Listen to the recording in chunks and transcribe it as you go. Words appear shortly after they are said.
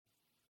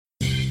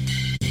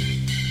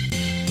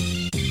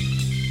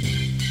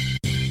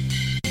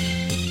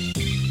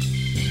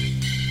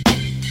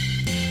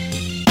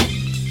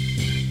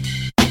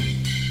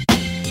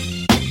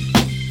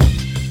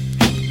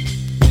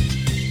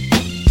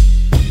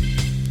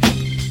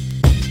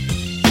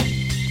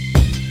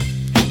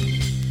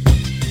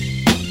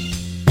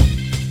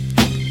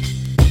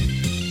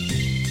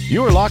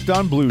You are Locked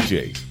On Blue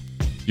Jays,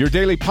 your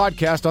daily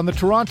podcast on the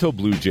Toronto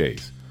Blue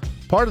Jays,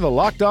 part of the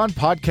Locked On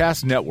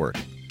Podcast Network,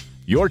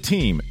 your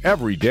team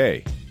every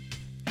day.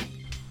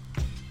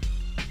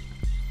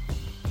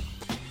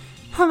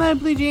 Hello,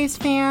 Blue Jays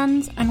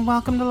fans, and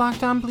welcome to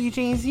Locked On Blue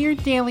Jays, your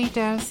daily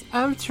dose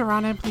of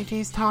Toronto Blue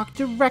Jays talk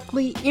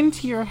directly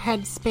into your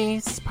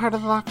headspace, part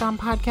of the Locked On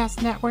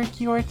Podcast Network,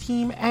 your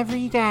team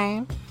every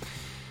day.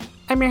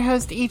 I'm your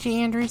host, AJ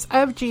Andrews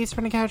of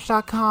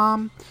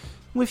JaysFromTheCouch.com,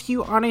 with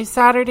you on a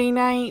Saturday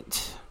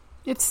night.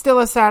 It's still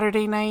a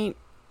Saturday night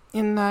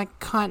in the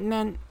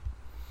continent,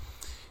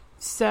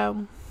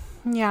 so,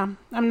 yeah,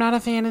 I'm not a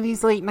fan of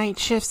these late night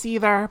shifts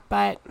either,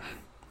 but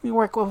we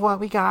work with what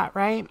we got,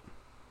 right?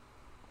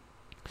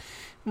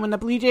 When the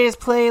Blue Jays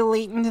play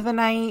late into the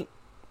night,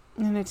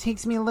 and it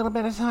takes me a little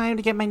bit of time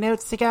to get my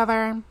notes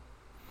together,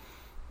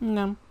 they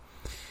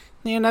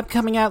end up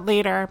coming out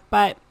later,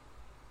 but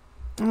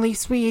at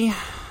least we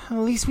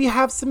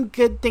have some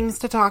good things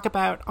to talk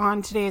about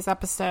on today's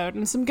episode,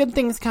 and some good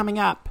things coming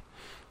up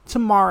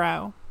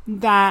tomorrow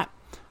that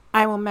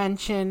I will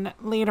mention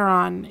later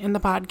on in the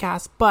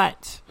podcast.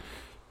 But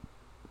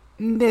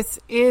this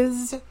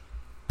is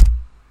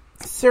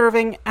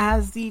serving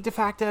as the de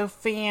facto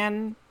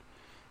fan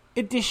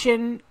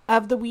edition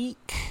of the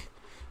week.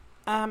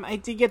 I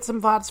did get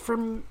some thoughts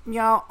from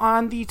y'all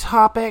on the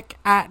topic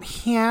at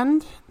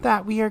hand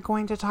that we are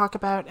going to talk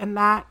about, and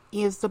that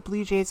is the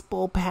Blue Jays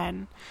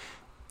bullpen.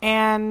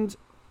 And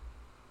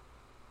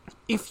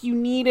if you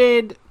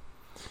needed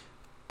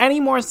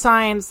any more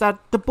signs that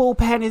the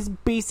bullpen is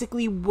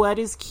basically what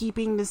is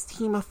keeping this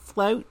team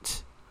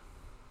afloat,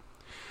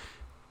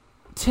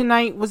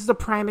 tonight was the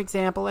prime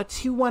example. A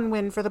 2-1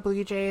 win for the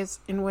Blue Jays,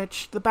 in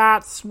which the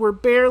bats were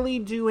barely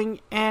doing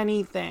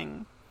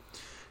anything,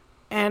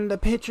 and the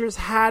pitchers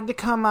had to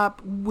come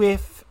up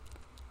with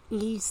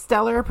a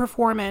stellar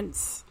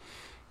performance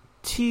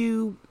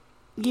to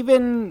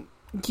even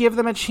give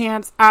them a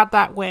chance at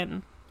that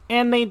win.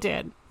 And they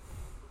did.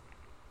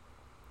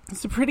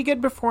 It's a pretty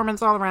good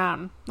performance all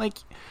around. Like,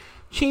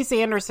 Chase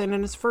Anderson,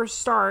 in his first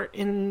start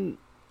in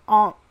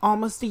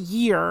almost a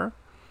year,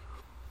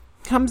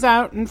 comes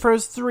out and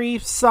throws 3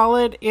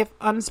 solid, if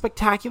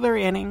unspectacular,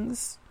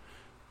 innings.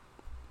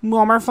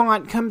 Wilmer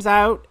Font comes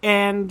out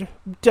and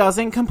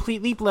doesn't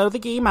completely blow the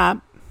game up.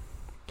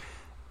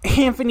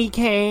 Anthony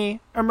Kay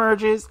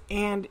emerges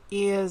and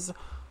is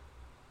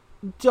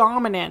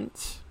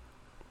dominant,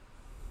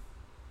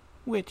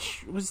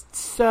 which was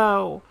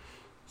so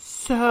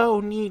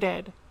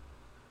needed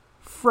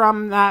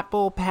from that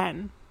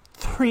bullpen.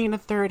 3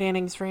 1/3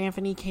 innings for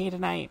Anthony Kay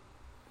tonight.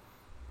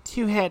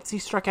 2 hits. He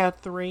struck out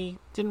 3.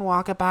 Didn't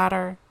walk a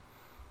batter.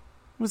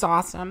 It was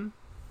awesome.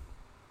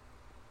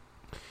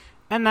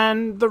 And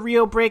then the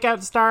real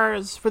breakout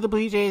stars for the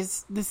Blue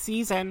Jays this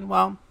season.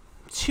 Well,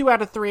 2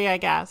 out of 3, I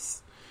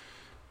guess.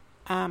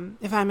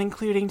 If I'm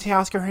including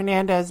Teoscar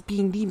Hernandez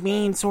being the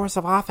main source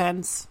of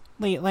offense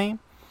lately.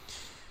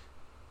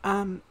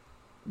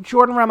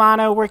 Jordan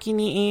Romano working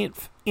the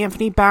 8th.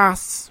 Anthony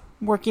Bass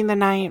working the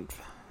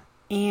 9th.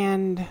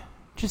 And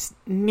just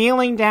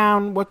nailing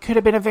down what could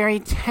have been a very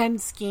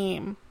tense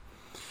game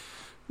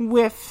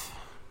with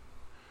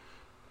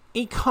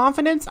a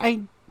confidence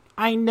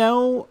I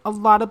know a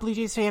lot of Blue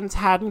Jays fans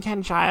had in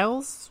Ken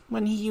Giles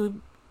when he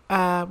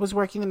was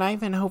working the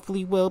 9th, and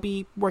hopefully will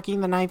be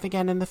working the 9th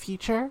again in the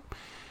future.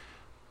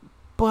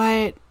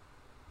 But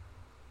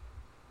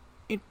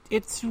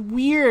it's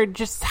weird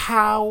just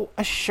how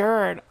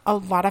assured a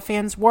lot of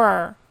fans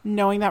were,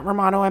 knowing that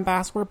Romano and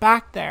Bass were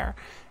back there.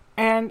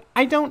 And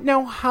I don't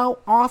know how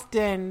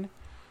often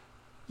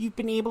you've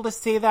been able to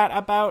say that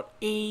about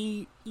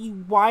a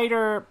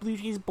wider Blue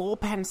Jays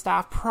bullpen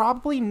staff.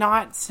 Probably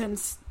not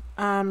since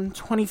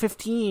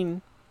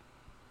 2015,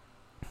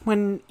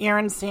 when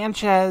Aaron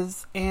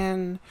Sanchez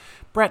and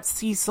Brett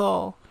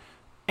Cecil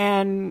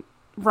and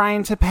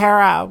Ryan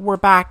Tepera were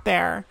back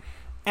there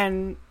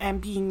and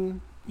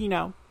being,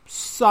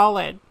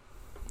 solid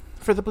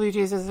for the Blue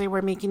Jays as they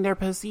were making their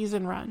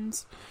postseason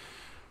runs.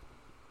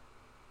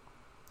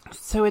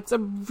 So it's a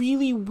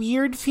really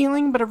weird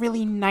feeling, but a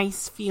really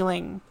nice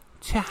feeling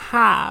to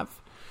have.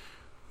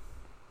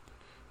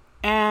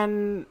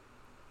 And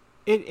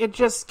it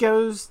just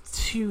goes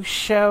to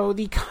show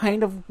the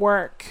kind of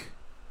work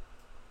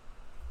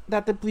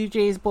that the Blue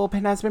Jays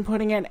bullpen has been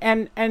putting in,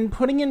 and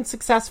putting in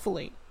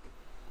successfully.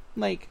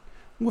 Like,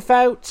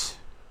 without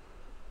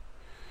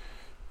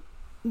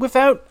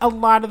a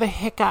lot of the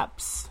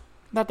hiccups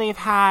that they've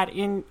had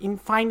in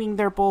finding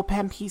their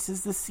bullpen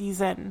pieces this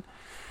season,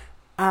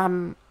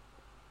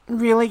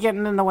 really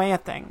getting in the way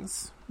of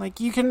things.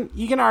 Like, you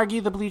can argue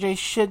the Blue Jays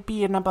should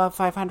be an above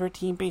 500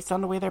 team based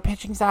on the way their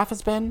pitching staff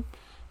has been.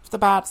 If the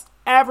bats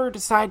ever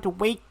decide to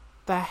wake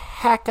the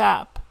heck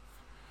up,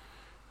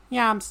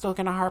 yeah, I'm still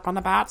going to harp on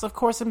the bats. Of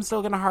course I'm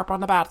still going to harp on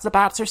the bats. The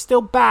bats are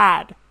still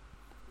bad,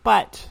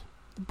 but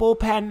the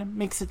bullpen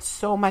makes it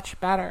so much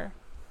better.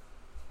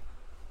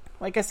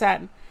 Like I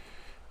said,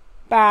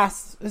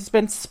 Bass has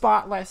been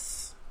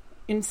spotless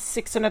in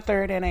 6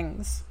 1/3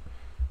 innings.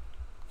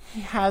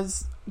 he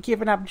has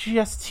given up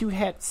just 2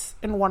 hits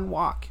and 1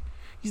 walk.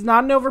 He's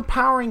not an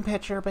overpowering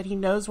pitcher, but he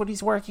knows what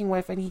he's working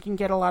with, and he can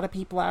get a lot of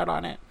people out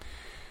on it.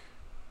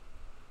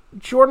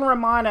 Jordan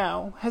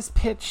Romano has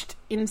pitched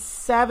in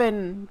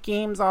 7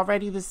 games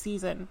already this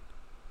season,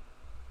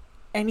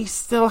 and he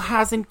still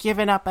hasn't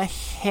given up a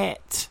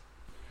hit.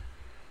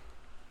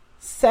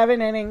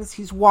 7 innings,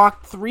 he's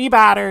walked 3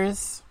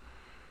 batters,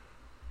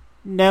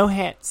 no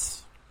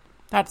hits.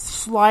 That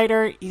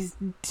slider is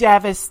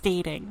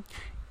devastating.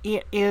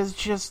 It is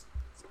just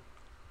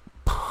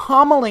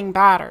pummeling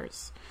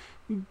batters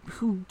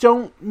who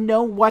don't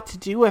know what to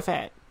do with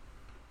it.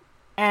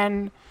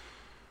 And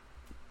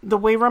the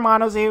way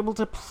Romano's able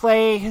to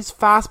play his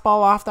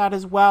fastball off that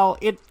as well,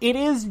 it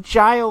is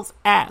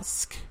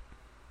Giles-esque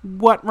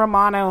what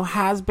Romano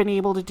has been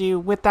able to do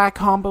with that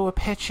combo of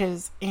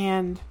pitches.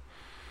 And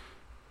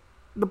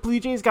the Blue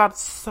Jays got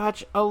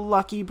such a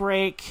lucky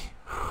break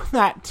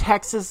that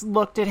Texas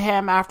looked at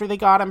him after they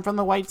got him from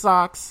the White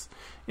Sox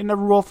in the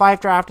Rule 5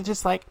 draft and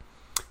just like,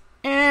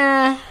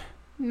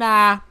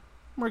 nah,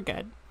 we're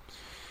good.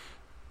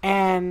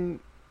 And,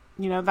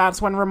 you know,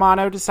 that's when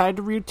Romano decided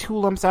to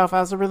retool himself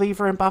as a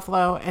reliever in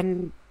Buffalo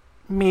and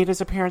made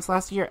his appearance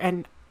last year.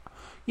 And,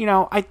 you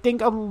know, I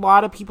think a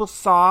lot of people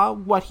saw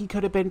what he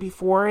could have been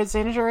before his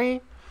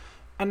injury.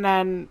 And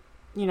then,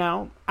 you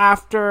know,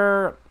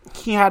 after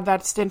he had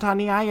that stint on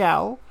the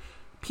IL,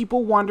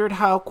 people wondered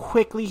how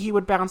quickly he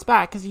would bounce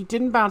back, because he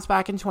didn't bounce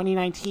back in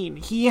 2019.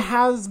 He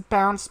has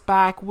bounced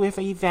back with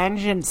a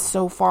vengeance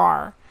so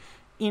far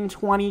in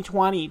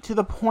 2020, to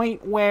the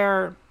point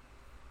where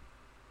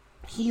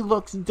he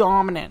looks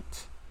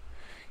dominant.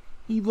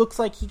 He looks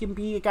like he can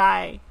be a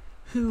guy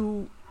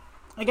who,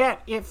 again,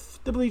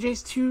 if the Blue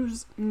Jays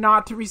choose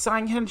not to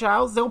re-sign Ken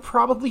Giles, they'll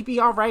probably be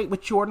all right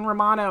with Jordan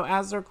Romano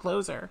as their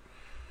closer.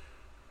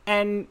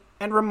 And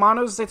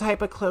Romano's the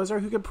type of closer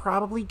who could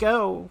probably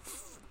go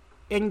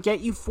and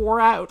get you 4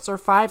 outs or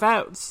 5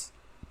 outs,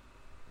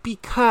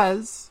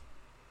 because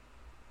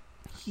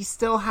he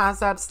still has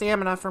that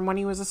stamina from when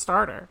he was a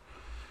starter.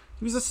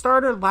 He was a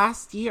starter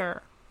last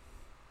year.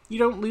 You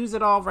don't lose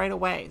it all right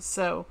away.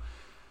 So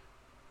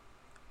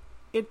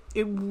it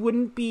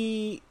wouldn't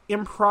be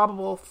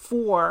improbable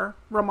for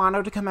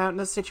Romano to come out in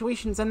those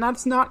situations. And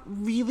that's not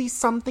really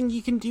something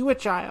you can do with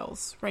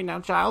Giles right now.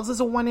 Giles is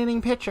a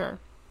 1-inning pitcher,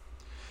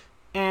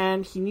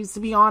 and he needs to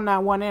be on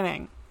that 1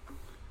 inning.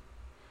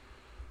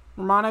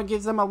 Romano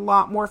gives them a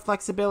lot more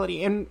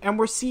flexibility, and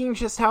we're seeing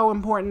just how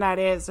important that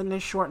is in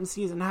this shortened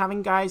season,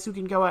 having guys who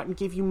can go out and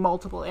give you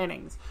multiple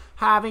innings,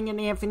 having an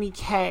Anthony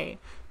Kay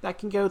that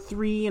can go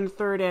 3 and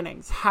 3rd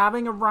innings,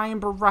 having a Ryan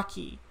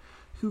Borucki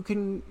who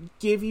can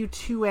give you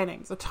 2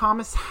 innings, a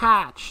Thomas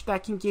Hatch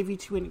that can give you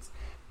 2 innings.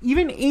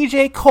 Even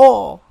AJ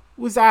Cole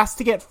was asked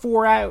to get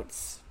 4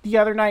 outs the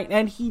other night,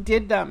 and he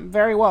did them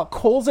very well.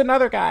 Cole's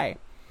another guy.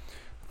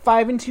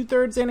 5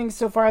 2/3 innings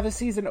so far this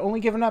season, only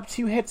given up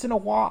 2 hits and a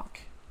walk.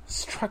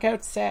 Struck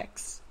out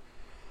 6.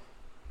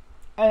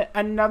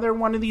 Another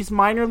one of these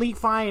minor league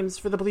finds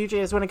for the Blue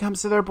Jays when it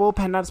comes to their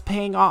bullpen that's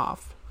paying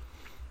off.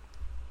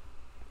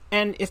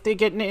 And if they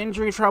get into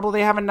injury trouble,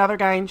 they have another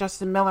guy in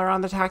Justin Miller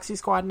on the taxi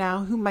squad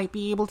now who might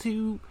be able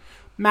to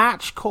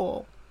match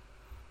Cole.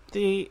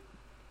 They've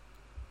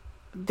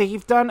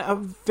done a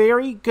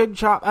very good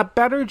job, a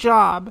better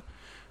job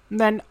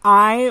than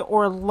I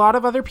or a lot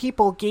of other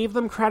people gave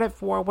them credit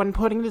for when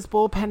putting this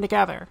bullpen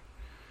together.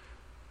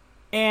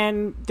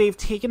 And they've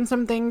taken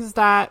some things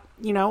that,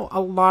 you know, a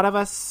lot of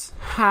us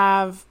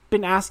have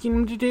been asking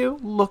them to do.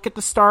 Look at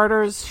the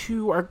starters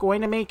who are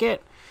going to make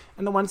it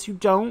and the ones who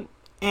don't,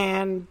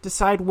 and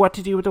decide what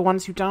to do with the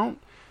ones who don't.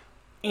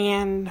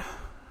 And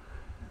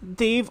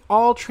they've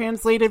all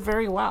translated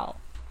very well.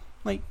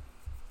 Like,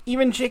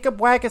 even Jacob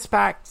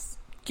Waguespack's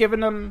given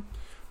them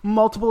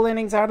multiple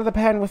innings out of the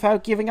pen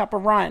without giving up a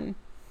run.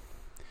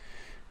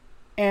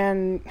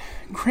 And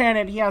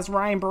granted, he has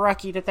Ryan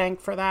Borucki to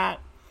thank for that.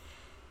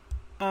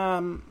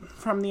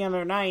 From the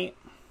other night,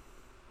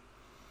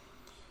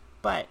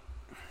 but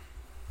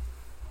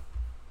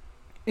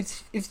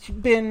it's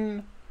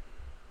been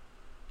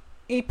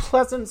a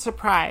pleasant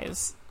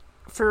surprise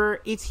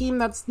for a team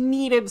that's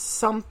needed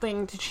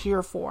something to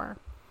cheer for.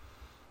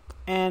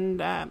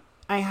 And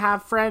I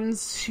have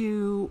friends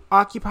who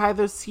occupy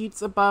those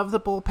seats above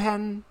the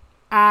bullpen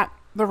at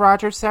the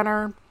Rogers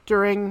Center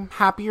during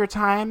happier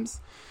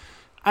times.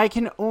 I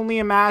can only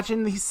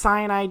imagine these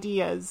sign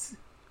ideas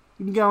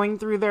going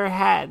through their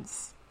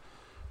heads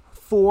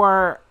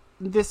for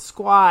this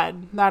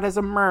squad that has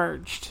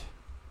emerged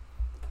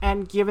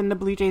and given the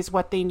Blue Jays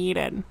what they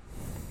needed.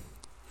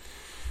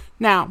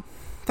 Now,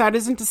 that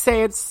isn't to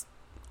say it's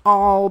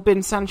all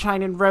been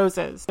sunshine and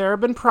roses. There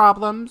have been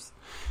problems,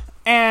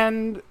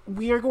 and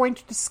we are going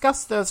to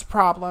discuss those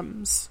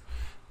problems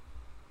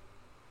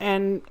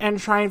and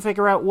try and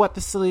figure out what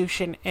the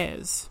solution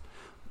is.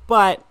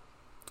 But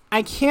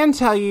I can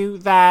tell you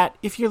that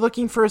if you're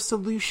looking for a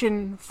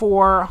solution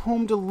for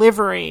home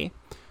delivery,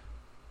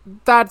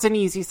 that's an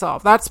easy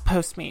solve. That's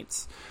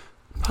Postmates.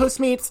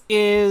 Postmates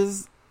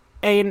is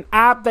an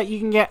app that you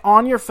can get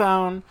on your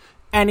phone,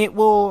 and it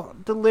will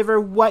deliver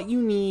what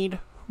you need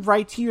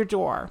right to your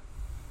door.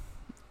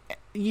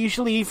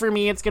 Usually for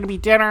me, it's going to be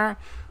dinner.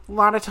 A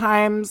lot of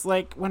times,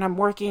 like when I'm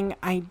working,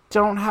 I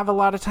don't have a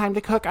lot of time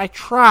to cook. I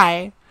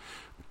try,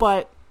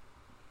 but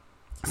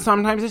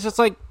sometimes it's just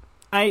like,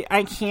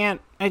 I can't,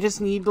 I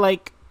just need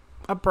like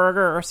a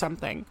burger or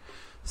something.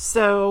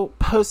 So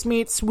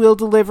Postmates will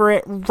deliver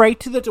it right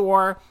to the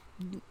door.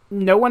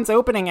 No one's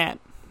opening it.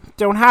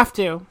 Don't have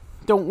to.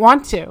 Don't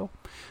want to.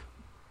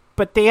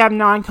 But they have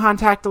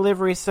non-contact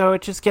delivery, so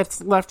it just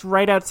gets left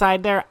right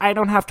outside there. I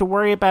don't have to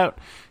worry about,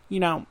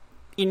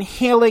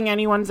 inhaling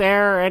anyone's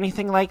air or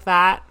anything like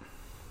that.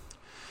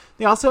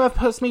 They also have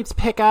Postmates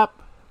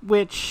Pickup,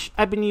 which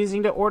I've been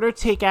using to order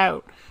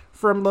takeout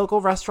from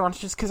local restaurants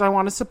just because I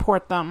want to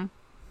support them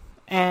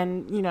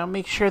and,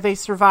 make sure they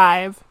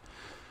survive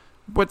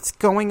what's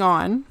going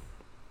on.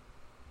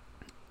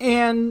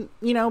 And,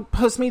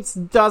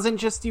 Postmates doesn't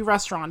just do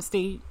restaurants.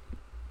 They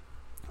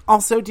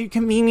also do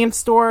convenience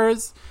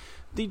stores.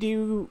 They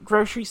do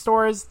grocery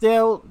stores.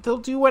 They'll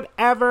do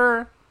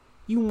whatever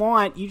you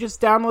want. You just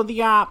download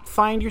the app,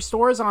 find your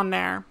stores on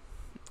there,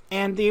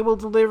 and they will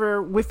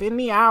deliver within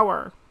the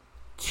hour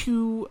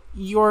to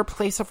your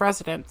place of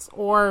residence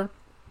or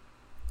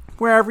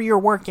wherever you're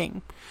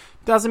working.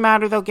 Doesn't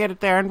matter, they'll get it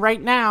there. And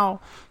right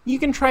now, you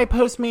can try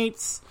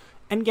Postmates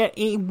and get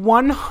a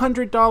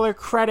 $100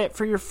 credit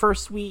for your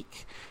first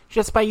week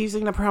just by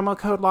using the promo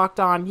code Locked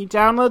On. You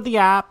download the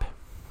app,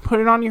 put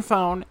it on your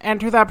phone,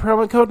 enter that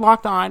promo code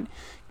Locked On,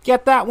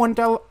 get that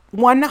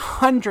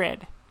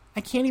 $100. I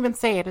can't even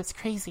say it. It's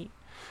crazy.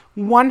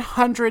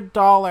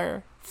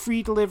 $100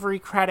 free delivery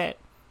credit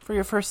for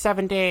your first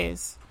 7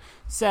 days.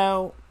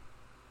 So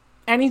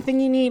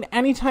anything you need,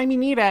 anytime you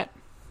need it,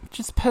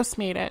 just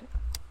Postmate it.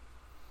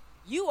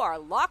 You are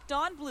Locked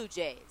On Blue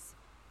Jays,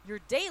 your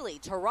daily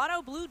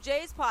Toronto Blue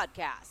Jays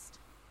podcast.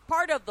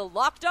 Part of the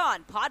Locked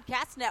On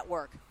Podcast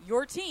Network,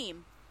 your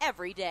team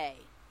every day.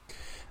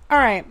 All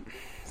right.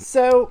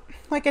 So,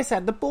 like I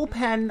said, the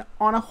bullpen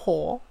on a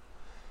whole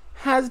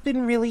has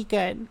been really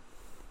good.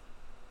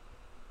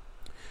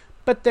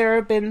 But there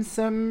have been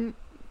some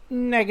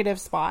negative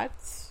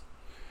spots.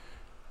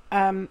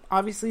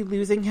 Obviously,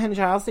 losing Ken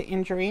Giles to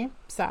injury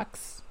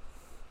sucks.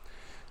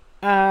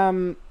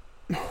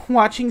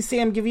 Watching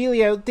Sam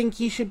Gaviglio think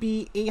he should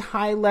be a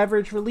high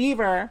leverage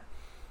reliever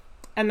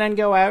and then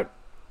go out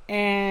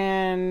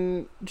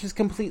and just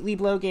completely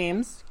blow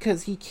games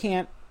because he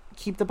can't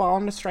keep the ball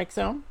in the strike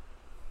zone.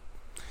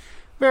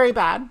 Very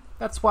bad.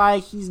 That's why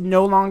he's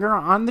no longer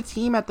on the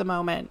team at the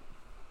moment.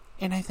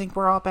 And I think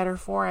we're all better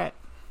for it.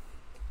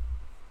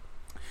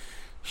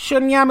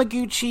 Shun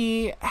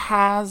Yamaguchi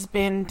has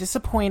been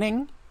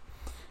disappointing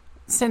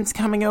since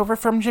coming over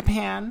from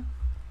Japan.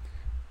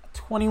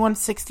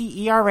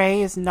 21.60 ERA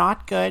is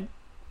not good.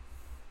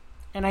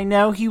 And I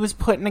know he was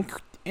put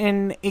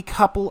in a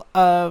couple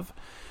of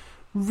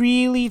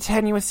really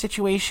tenuous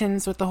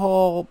situations with the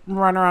whole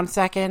runner on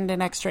second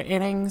and extra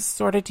innings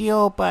sort of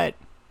deal, but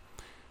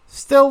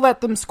still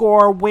let them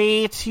score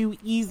way too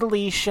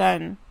easily,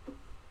 Shun.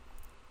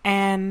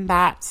 And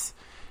that's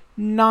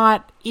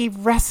not a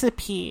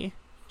recipe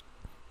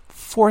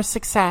for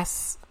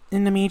success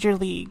in the major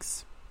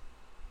leagues.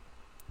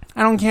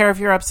 I don't care if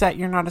you're upset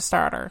you're not a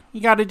starter.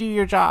 You got to do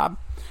your job.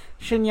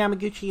 Shun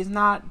Yamaguchi is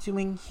not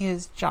doing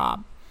his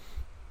job.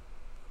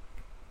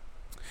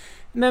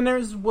 And then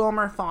there's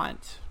Wilmer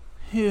Font,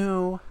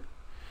 who,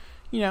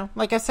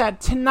 like I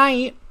said,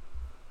 tonight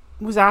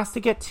was asked to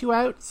get 2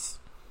 outs.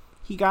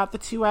 He got the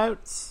 2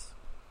 outs.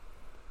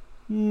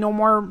 No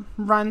more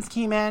runs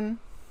came in.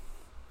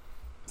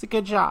 It's a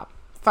good job.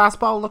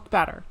 Fastball looked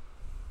better.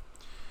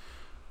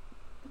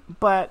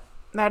 But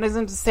that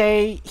isn't to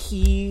say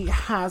he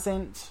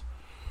hasn't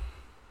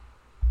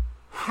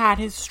had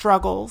his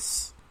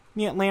struggles.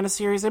 The Atlanta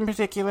series in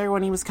particular,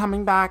 when he was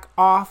coming back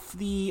off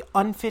the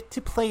unfit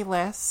to play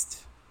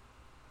list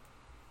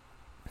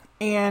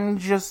and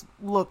just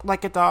looked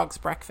like a dog's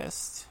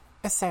breakfast,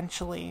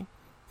 essentially,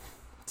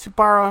 to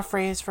borrow a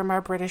phrase from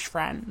our British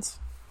friends.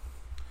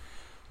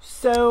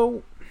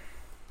 So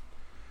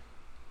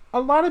a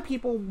lot of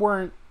people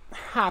weren't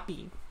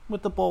happy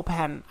with the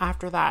bullpen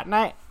after that.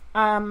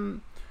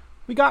 And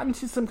we got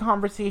into some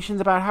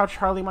conversations about how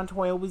Charlie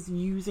Montoya was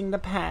using the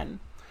pen.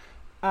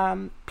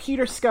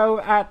 Peter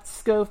Scove at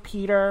Scove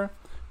Peter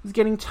was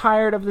getting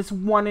tired of this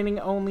 1 inning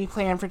only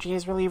plan for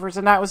Jays relievers,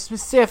 and that was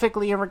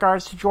specifically in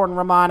regards to Jordan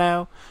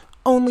Romano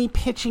only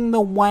pitching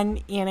the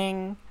 1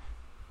 inning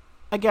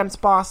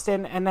against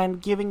Boston and then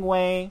giving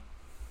way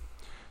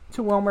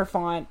to Wilmer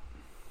Font.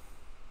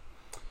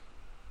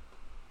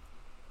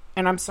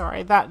 And I'm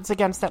sorry, that's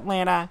against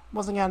Atlanta,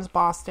 wasn't against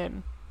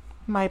Boston.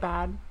 My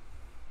bad.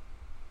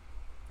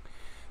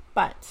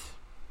 But,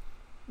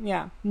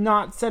 yeah,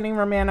 not sending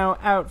Romano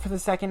out for the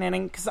 2nd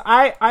inning, because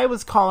I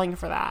was calling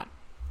for that.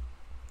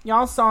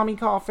 Y'all saw me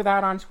call for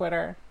that on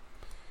Twitter.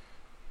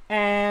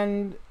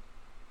 And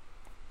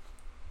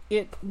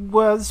it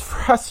was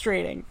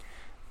frustrating.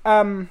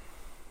 Phil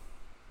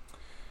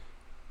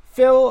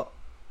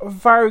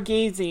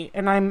Varugese,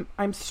 and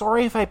I'm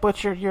sorry if I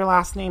butchered your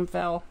last name,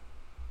 Phil.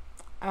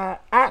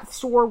 at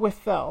Soar with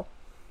Phil.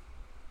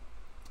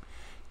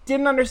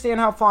 Didn't understand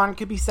how Font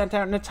could be sent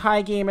out in a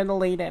tie game in the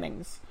late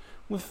innings,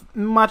 with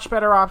much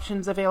better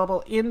options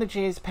available in the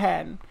Jays'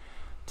 pen.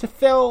 To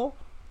Phil,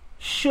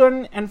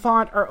 Shun and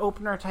Font are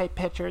opener-type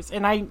pitchers,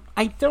 and I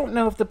don't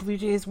know if the Blue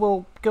Jays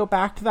will go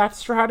back to that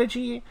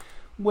strategy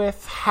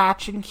with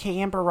Hatch and Kay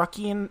and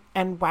Barucki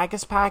and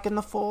Waguespack in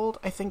the fold.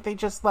 I think they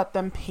just let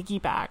them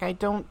piggyback. I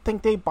don't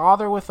think they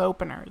bother with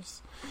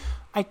openers.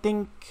 I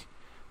think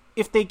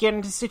if they get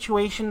into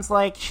situations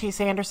like Chase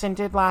Anderson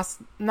did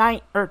last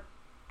night, or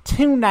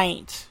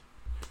tonight,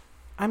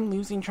 I'm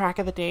losing track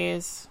of the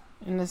days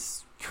in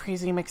this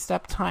crazy mixed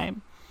up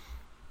time.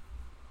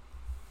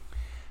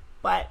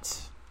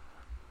 But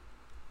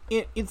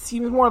it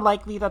seems more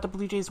likely that the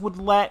Blue Jays would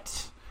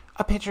let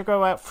a pitcher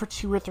go out for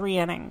 2 or 3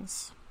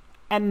 innings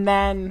and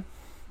then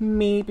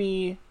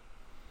maybe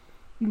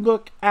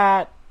look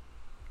at,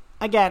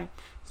 again,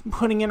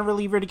 putting in a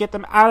reliever to get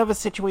them out of a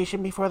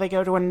situation before they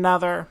go to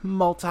another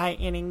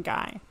multi-inning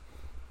guy.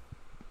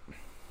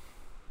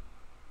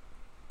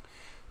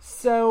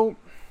 So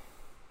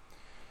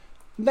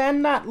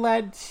then that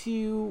led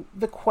to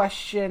the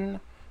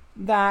question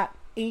that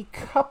a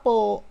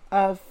couple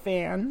of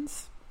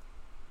fans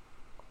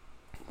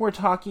were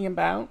talking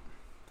about,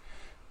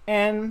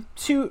 and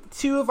two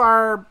of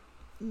our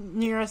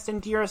nearest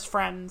and dearest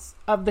friends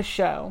of the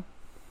show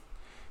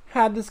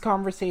had this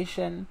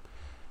conversation.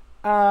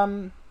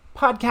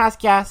 Podcast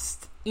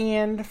guest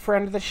and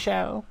friend of the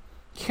show,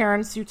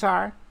 Karen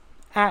Sutar,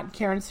 at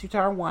Karen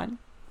Sutar1,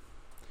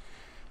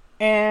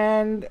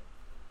 and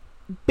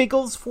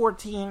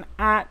Biggles14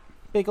 at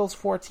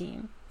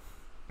Biggles14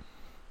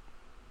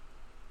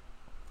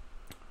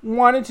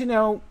 wanted to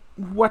know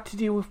what to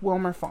do with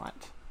Wilmer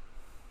Font.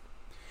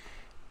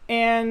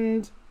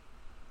 And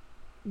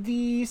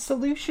the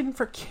solution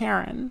for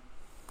Karen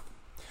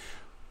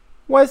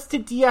was to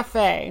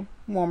DFA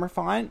Wilmer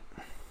Font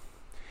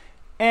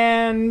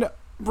and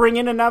bring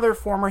in another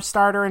former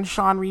starter in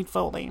Sean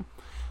Reed-Foley.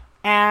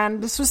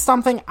 And this was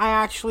something I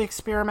actually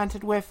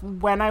experimented with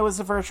when I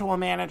was a virtual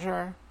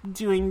manager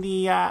doing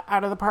the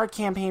Out of the Park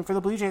campaign for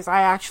the Blue Jays.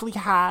 I actually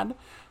had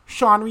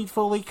Sean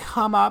Reed-Foley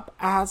come up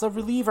as a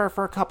reliever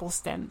for a couple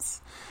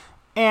stints.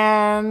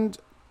 And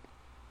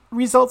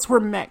results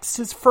were mixed.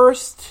 His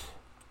first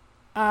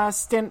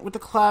stint with the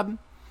club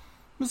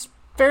was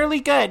fairly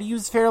good. He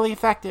was fairly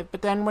effective.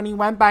 But then when he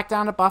went back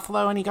down to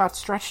Buffalo and he got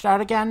stretched out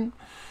again,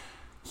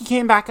 he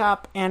came back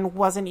up and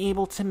wasn't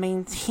able to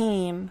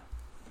maintain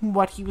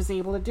what he was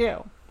able to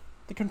do.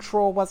 The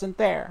control wasn't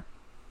there.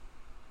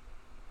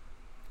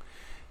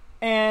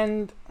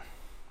 And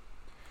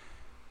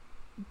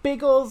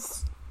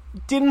Biggles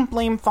didn't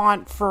blame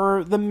Font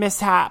for the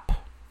mishap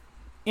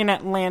in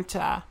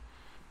Atlanta.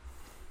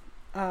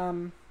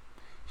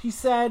 He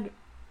said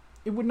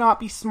it would not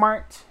be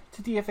smart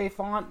to DFA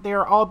Font. They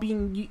are all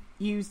being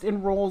used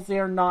in roles they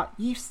are not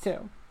used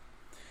to.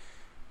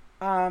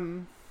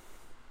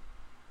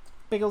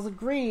 Biggles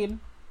agreed.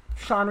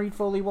 Sean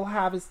Reed-Foley will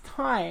have his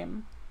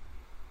time,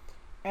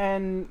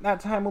 and that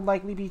time will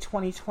likely be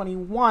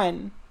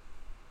 2021.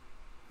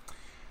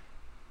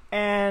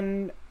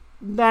 And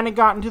then it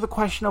got into the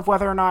question of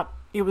whether or not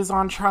it was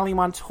on Charlie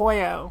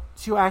Montoyo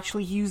to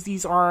actually use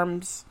these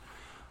arms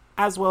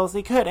as well as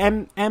they could.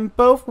 And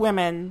both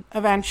women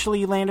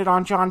eventually landed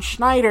on John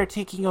Schneider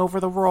taking over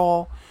the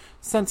role,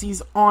 since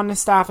he's on the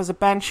staff as a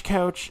bench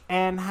coach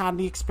and had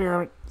the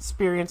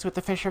experience with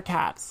the Fisher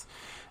Cats.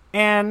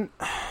 And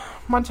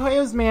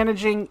Montoyo's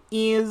managing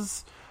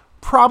is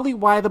probably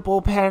why the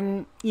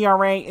bullpen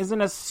ERA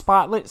isn't as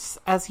spotless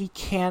as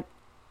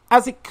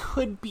it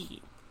could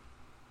be.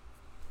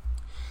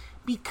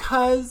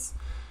 Because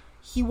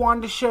he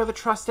wanted to show the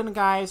trust in the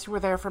guys who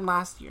were there from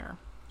last year.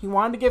 He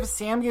wanted to give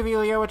Sam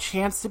Gaviglio a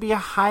chance to be a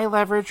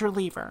high-leverage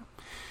reliever.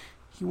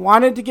 He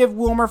wanted to give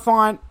Wilmer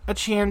Font a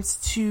chance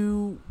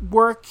to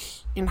work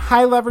in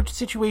high-leverage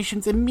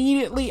situations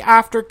immediately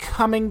after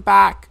coming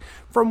back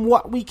from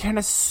what we can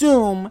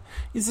assume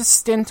is a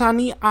stint on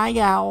the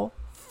IL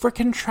for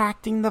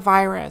contracting the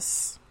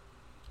virus.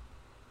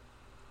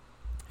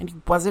 And he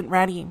wasn't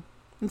ready.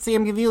 And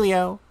Sam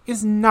Gaviglio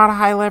is not a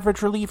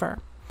high-leverage reliever.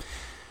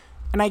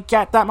 And I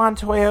get that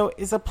Montoyo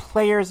is a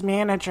player's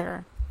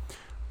manager.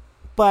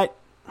 But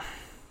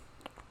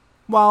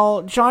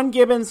while John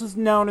Gibbons was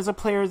known as a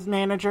player's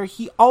manager,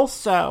 he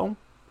also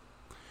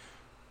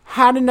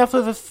had enough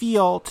of a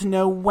feel to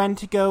know when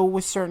to go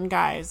with certain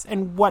guys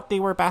and what they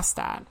were best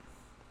at.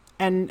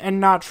 And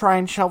not try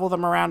and shovel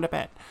them around a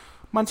bit.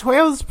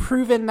 Montoyo's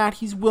proven that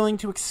he's willing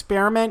to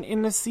experiment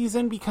in this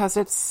season because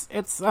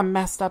it's a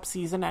messed up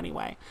season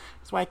anyway.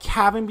 That's why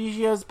Kevin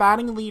Biggio's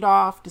batting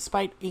leadoff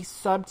despite a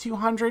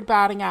sub-200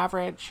 batting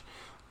average.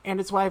 And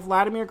it's why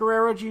Vladimir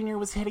Guerrero Jr.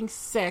 was hitting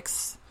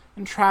 6th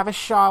and Travis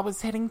Shaw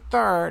was hitting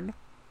 3rd.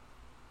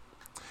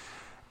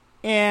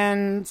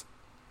 And,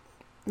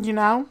 you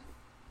know,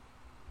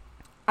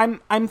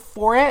 I'm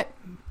for it,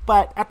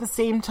 but at the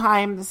same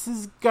time, this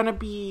is going to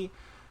be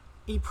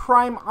a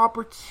prime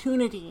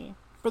opportunity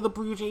for the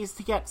Blue Jays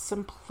to get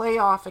some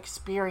playoff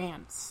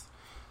experience.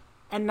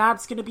 And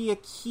that's going to be a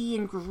key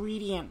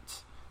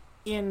ingredient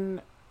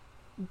in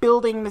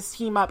building this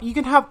team up. You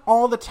can have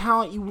all the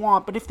talent you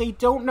want, but if they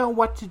don't know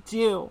what to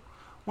do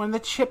when the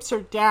chips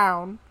are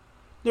down,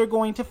 they're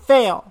going to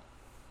fail.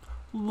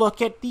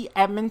 Look at the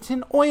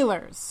Edmonton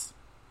Oilers.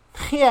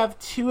 They have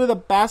two of the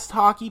best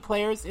hockey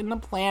players in the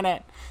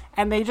planet,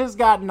 and they just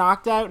got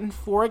knocked out in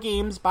 4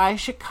 games by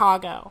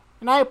Chicago.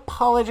 And I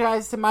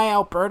apologize to my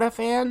Alberta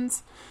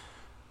fans,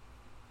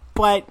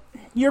 but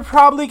you're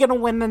probably going to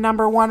win the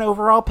number 1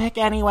 overall pick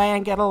anyway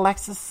and get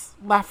Alexis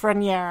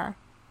Lafreniere.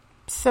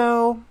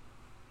 So,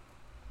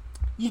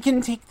 you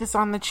can take this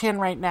on the chin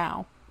right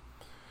now.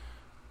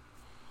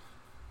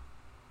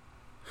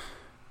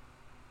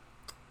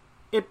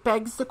 It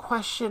begs the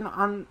question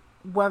on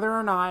whether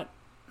or not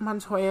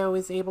Montoyo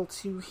is able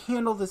to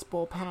handle this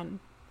bullpen.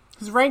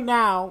 Because right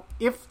now,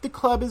 if the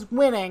club is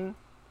winning,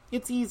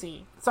 it's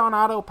easy. It's on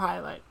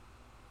autopilot.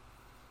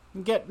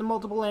 You get the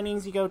multiple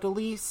innings, you go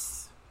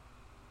Delis,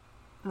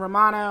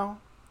 Romano,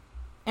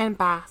 and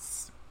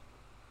Bass.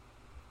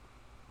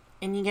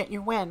 And you get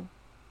your win.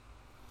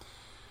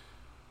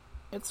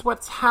 It's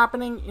what's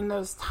happening in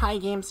those tie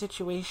game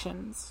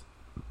situations.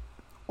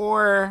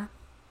 Or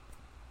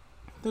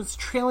those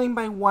trailing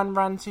by 1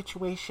 run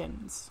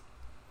situations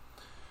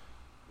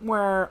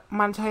where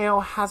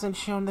Montoyo hasn't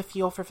shown the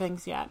feel for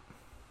things yet.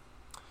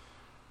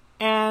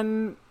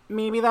 And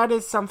maybe that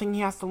is something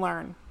he has to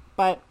learn.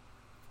 But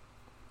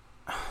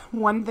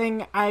one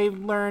thing I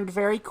learned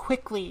very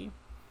quickly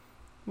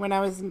when I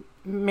was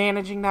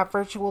managing that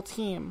virtual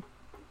team,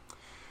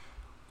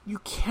 you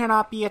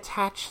cannot be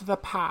attached to the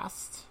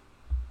past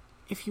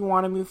if you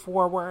want to move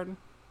forward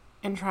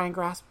and try and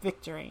grasp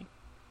victory.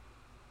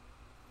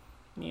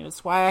 I mean,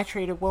 it's why I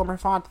traded Wilmer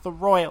Font to the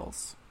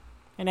Royals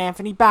and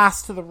Anthony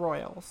Bass to the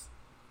Royals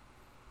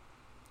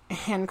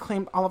and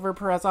claimed Oliver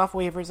Perez off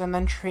waivers and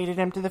then traded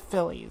him to the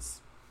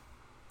Phillies.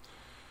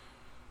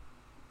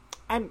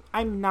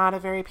 I'm not a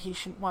very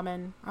patient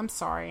woman. I'm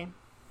sorry.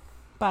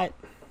 But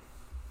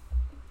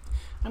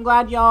I'm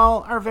glad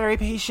y'all are very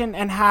patient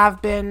and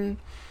have been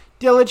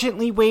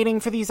diligently waiting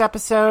for these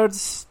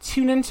episodes.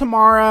 Tune in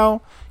tomorrow.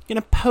 I'm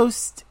going to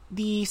post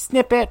the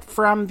snippet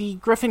from the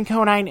Griffin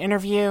Conine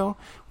interview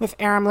with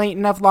Aram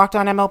Layton of Locked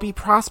On MLB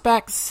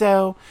Prospects,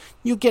 so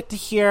you get to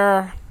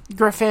hear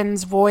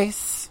Griffin's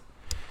voice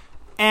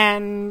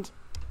and,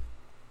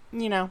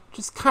 you know,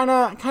 just kind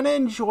of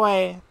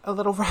enjoy a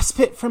little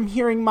respite from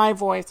hearing my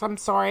voice. I'm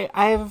sorry,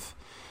 I've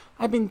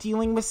been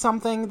dealing with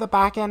something the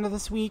back end of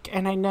this week,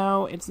 and I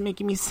know it's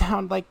making me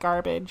sound like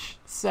garbage,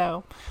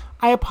 so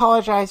I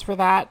apologize for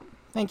that.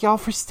 Thank y'all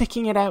for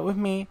sticking it out with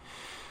me.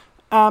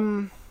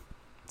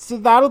 So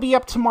that'll be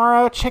up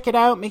tomorrow. Check it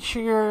out. Make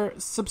sure you're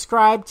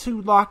subscribed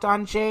to Locked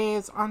On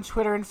Jays on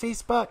Twitter and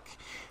Facebook.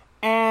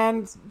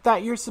 And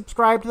that you're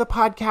subscribed to the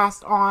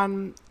podcast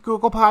on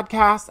Google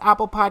Podcasts,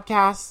 Apple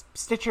Podcasts,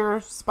 Stitcher,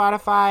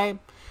 Spotify.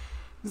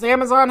 Does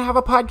Amazon have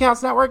a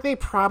podcast network? They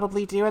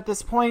probably do at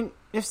this point.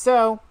 If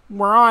so,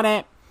 we're on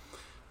it.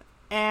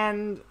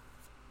 And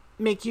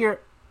make your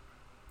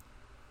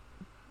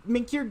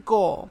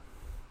goal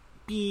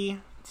be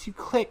to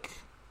click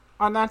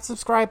on that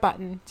subscribe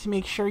button to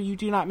make sure you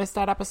do not miss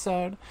that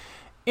episode.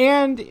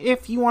 And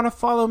if you want to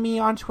follow me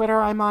on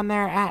Twitter, I'm on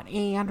there at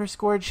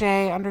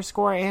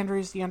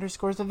 @A_J_Andrews. The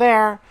underscores are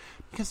there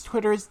because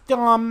Twitter is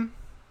dumb,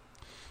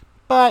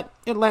 but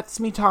it lets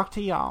me talk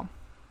to y'all.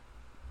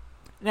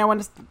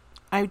 And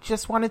I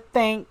just want to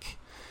thank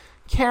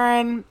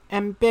Karen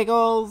and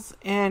Biggles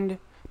and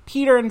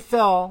Peter and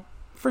Phil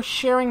for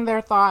sharing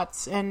their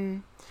thoughts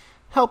and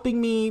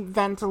helping me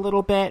vent a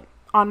little bit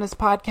on this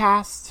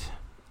podcast.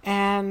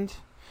 And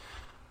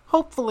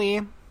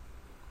hopefully,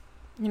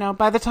 you know,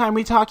 by the time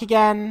we talk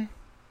again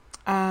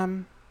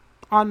on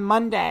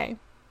Monday,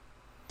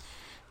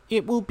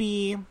 it will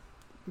be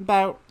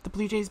about the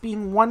Blue Jays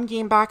being 1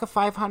 game back of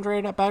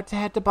 500, about to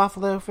head to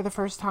Buffalo for the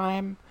first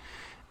time.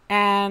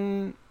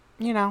 And,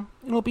 you know,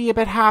 it'll be a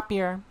bit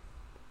happier.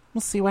 We'll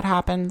see what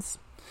happens.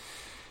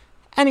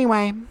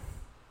 Anyway,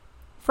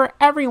 for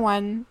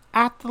everyone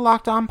at the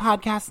Locked On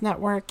Podcast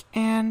Network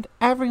and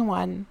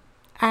everyone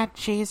at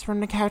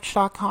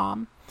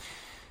jaysfromthecouch.com,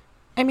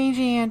 I'm AJ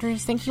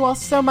Andrews. Thank you all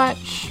so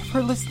much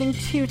for listening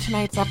to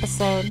tonight's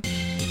episode.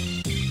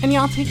 And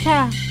y'all take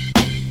care.